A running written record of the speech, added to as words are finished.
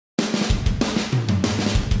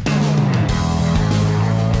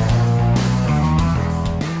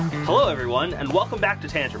everyone, and welcome back to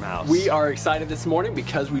Tantrum House. We are excited this morning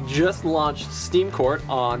because we just launched Steam Court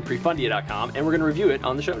on Prefundia.com, and we're going to review it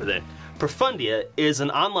on the show today. Prefundia is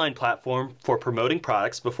an online platform for promoting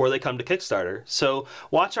products before they come to Kickstarter, so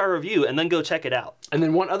watch our review and then go check it out. And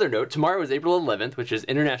then one other note, tomorrow is April 11th, which is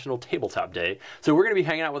International Tabletop Day, so we're going to be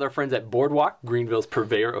hanging out with our friends at Boardwalk, Greenville's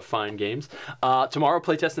purveyor of fine games. Tomorrow,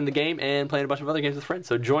 playtesting the game and playing a bunch of other games with friends,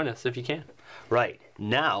 so join us if you can. Right,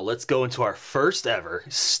 now let's go into our first ever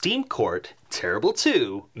Steam Court Terrible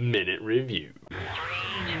 2 Minute Review.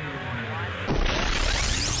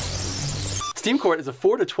 Steam Court is a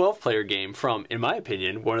 4 to 12 player game from, in my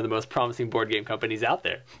opinion, one of the most promising board game companies out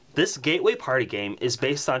there. This gateway party game is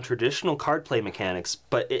based on traditional card play mechanics,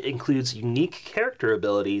 but it includes unique character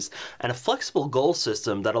abilities and a flexible goal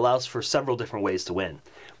system that allows for several different ways to win.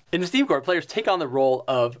 In the Steam Court, players take on the role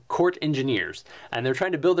of court engineers, and they're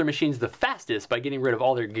trying to build their machines the fastest by getting rid of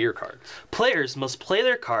all their gear cards. Players must play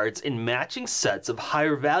their cards in matching sets of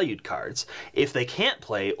higher valued cards. If they can't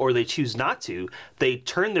play or they choose not to, they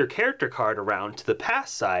turn their character card around to the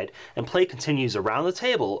pass side and play continues around the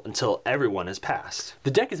table until everyone has passed.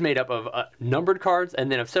 The deck is made up of numbered cards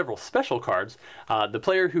and then of several special cards. The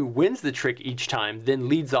player who wins the trick each time then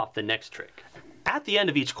leads off the next trick. At the end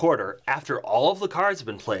of each quarter, after all of the cards have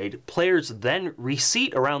been played, players then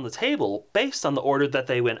reseat around the table based on the order that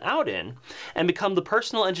they went out in and become the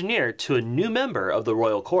personal engineer to a new member of the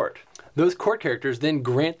royal court. Those court characters then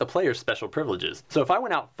grant the players special privileges. So if I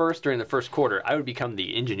went out first during the first quarter, I would become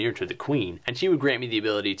the engineer to the queen, and she would grant me the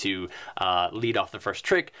ability to lead off the first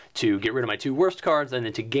trick, to get rid of my 2 worst cards, and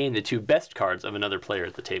then to gain the 2 best cards of another player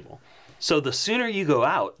at the table. So the sooner you go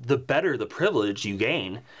out, the better the privilege you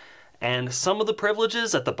gain. And some of the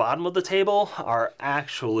privileges at the bottom of the table are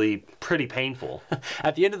actually pretty painful.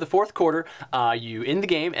 At the end of the 4th quarter, you end the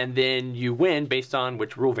game and then you win based on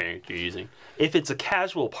which rule variant you're using. If it's a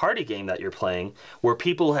casual party game that you're playing, where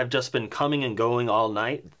people have just been coming and going all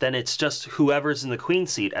night, then it's just whoever's in the queen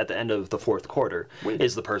seat at the end of the 4th quarter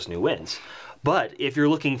is the person who wins. But if you're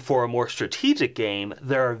looking for a more strategic game,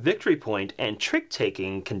 there are victory point and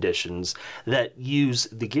trick-taking conditions that use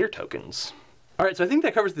the gear tokens. All right, so I think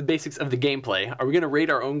that covers the basics of the gameplay. Are we going to rate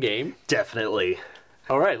our own game? Definitely.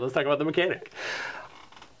 All right, let's talk about the mechanic.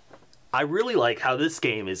 I really like how this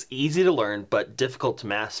game is easy to learn but difficult to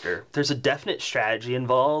master. There's a definite strategy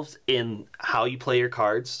involved in how you play your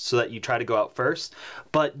cards so that you try to go out first,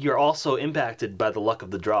 but you're also impacted by the luck of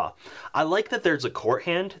the draw. I like that there's a court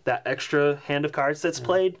hand, that extra hand of cards that's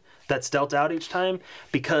played, that's dealt out each time,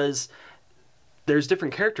 because there's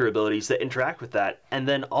different character abilities that interact with that, and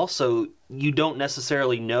then also you don't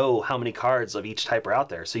necessarily know how many cards of each type are out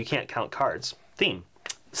there, so you can't count cards. Theme.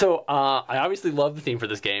 So I obviously love the theme for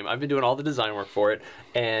this game. I've been doing all the design work for it,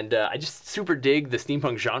 and I just super dig the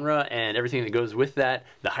steampunk genre and everything that goes with that.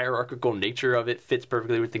 The hierarchical nature of it fits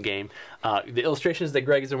perfectly with the game. The illustrations that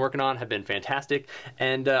Greg has been working on have been fantastic,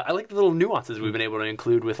 and I like the little nuances we've been able to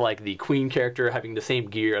include with like the queen character having the same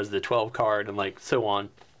gear as the 12 card and like so on.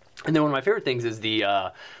 And then one of my favorite things is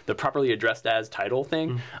the properly addressed as title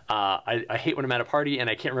thing. I hate when I'm at a party and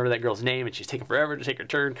I can't remember that girl's name and she's taking forever to take her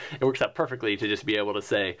turn. It works out perfectly to just be able to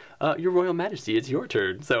say, Your Royal Majesty, it's your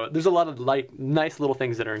turn. So there's a lot of like nice little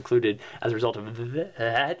things that are included as a result of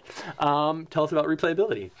that. Tell us about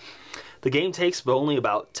replayability. The game takes only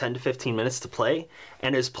about 10 to 15 minutes to play,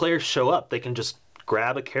 and as players show up, they can just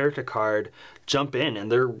grab a character card, jump in,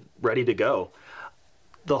 and they're ready to go.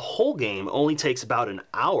 The whole game only takes about an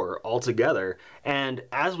hour altogether, and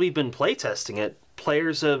as we've been playtesting it,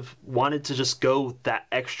 players have wanted to just go that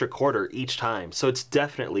extra quarter each time. So it's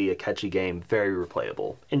definitely a catchy game, very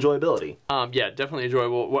replayable. Enjoyability. Yeah, definitely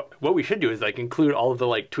enjoyable. What we should do is like include all of the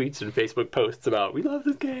like tweets and Facebook posts about we love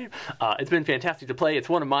this game. It's been fantastic to play. It's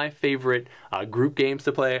one of my favorite group games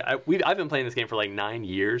to play. I've been playing this game for like 9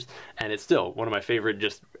 years, and it's still one of my favorite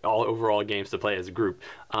just overall games to play as a group.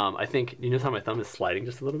 I think, you notice how my thumb is sliding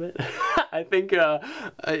just a little bit? I think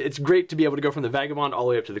it's great to be able to go from the Vagabond all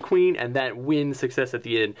the way up to the Queen, and that win success at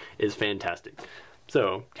the end is fantastic.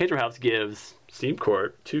 So, Tantrum House gives Steam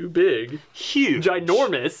Court 2 big, huge,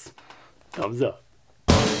 ginormous thumbs up.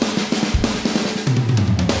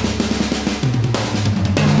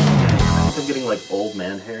 I'm getting like old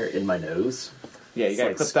man hair in my nose. Yeah, you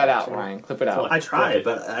gotta clip that out, Ryan. Clip it out. I tried,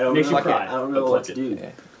 but I don't know what to do.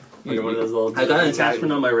 Yeah. You're one of those little. I got an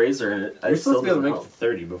attachment on my razor, and you're supposed to be able to make it to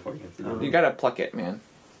 30 before you get to do it. You gotta pluck it, man.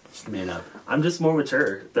 Just man up. I'm just more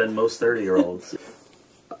mature than most 30-year-olds.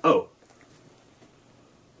 Oh.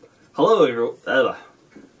 Hello, everyone,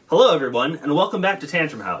 and welcome back to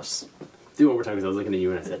Tantrum House. Do it one more time because I was looking at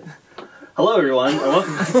you and I said, Hello, everyone, and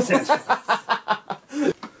welcome back to Tantrum House.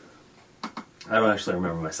 I don't actually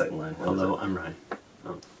remember my second line. Hello, I'm Ryan.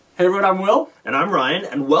 Oh. Hey everyone, I'm Will. And I'm Ryan,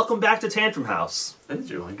 and welcome back to Tantrum House. That is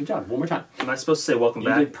your line. Good job. One more time. Am I supposed to say welcome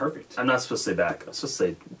back? You did perfect. I'm not supposed to say back. I'm supposed to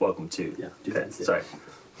say welcome to. Yeah, do that instead. Sorry.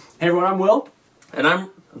 Hey everyone, I'm Will. And I'm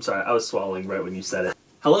sorry, I was swallowing right when you said it.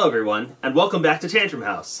 Hello everyone, and welcome back to Tantrum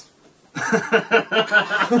House. Good, I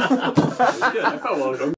felt welcome.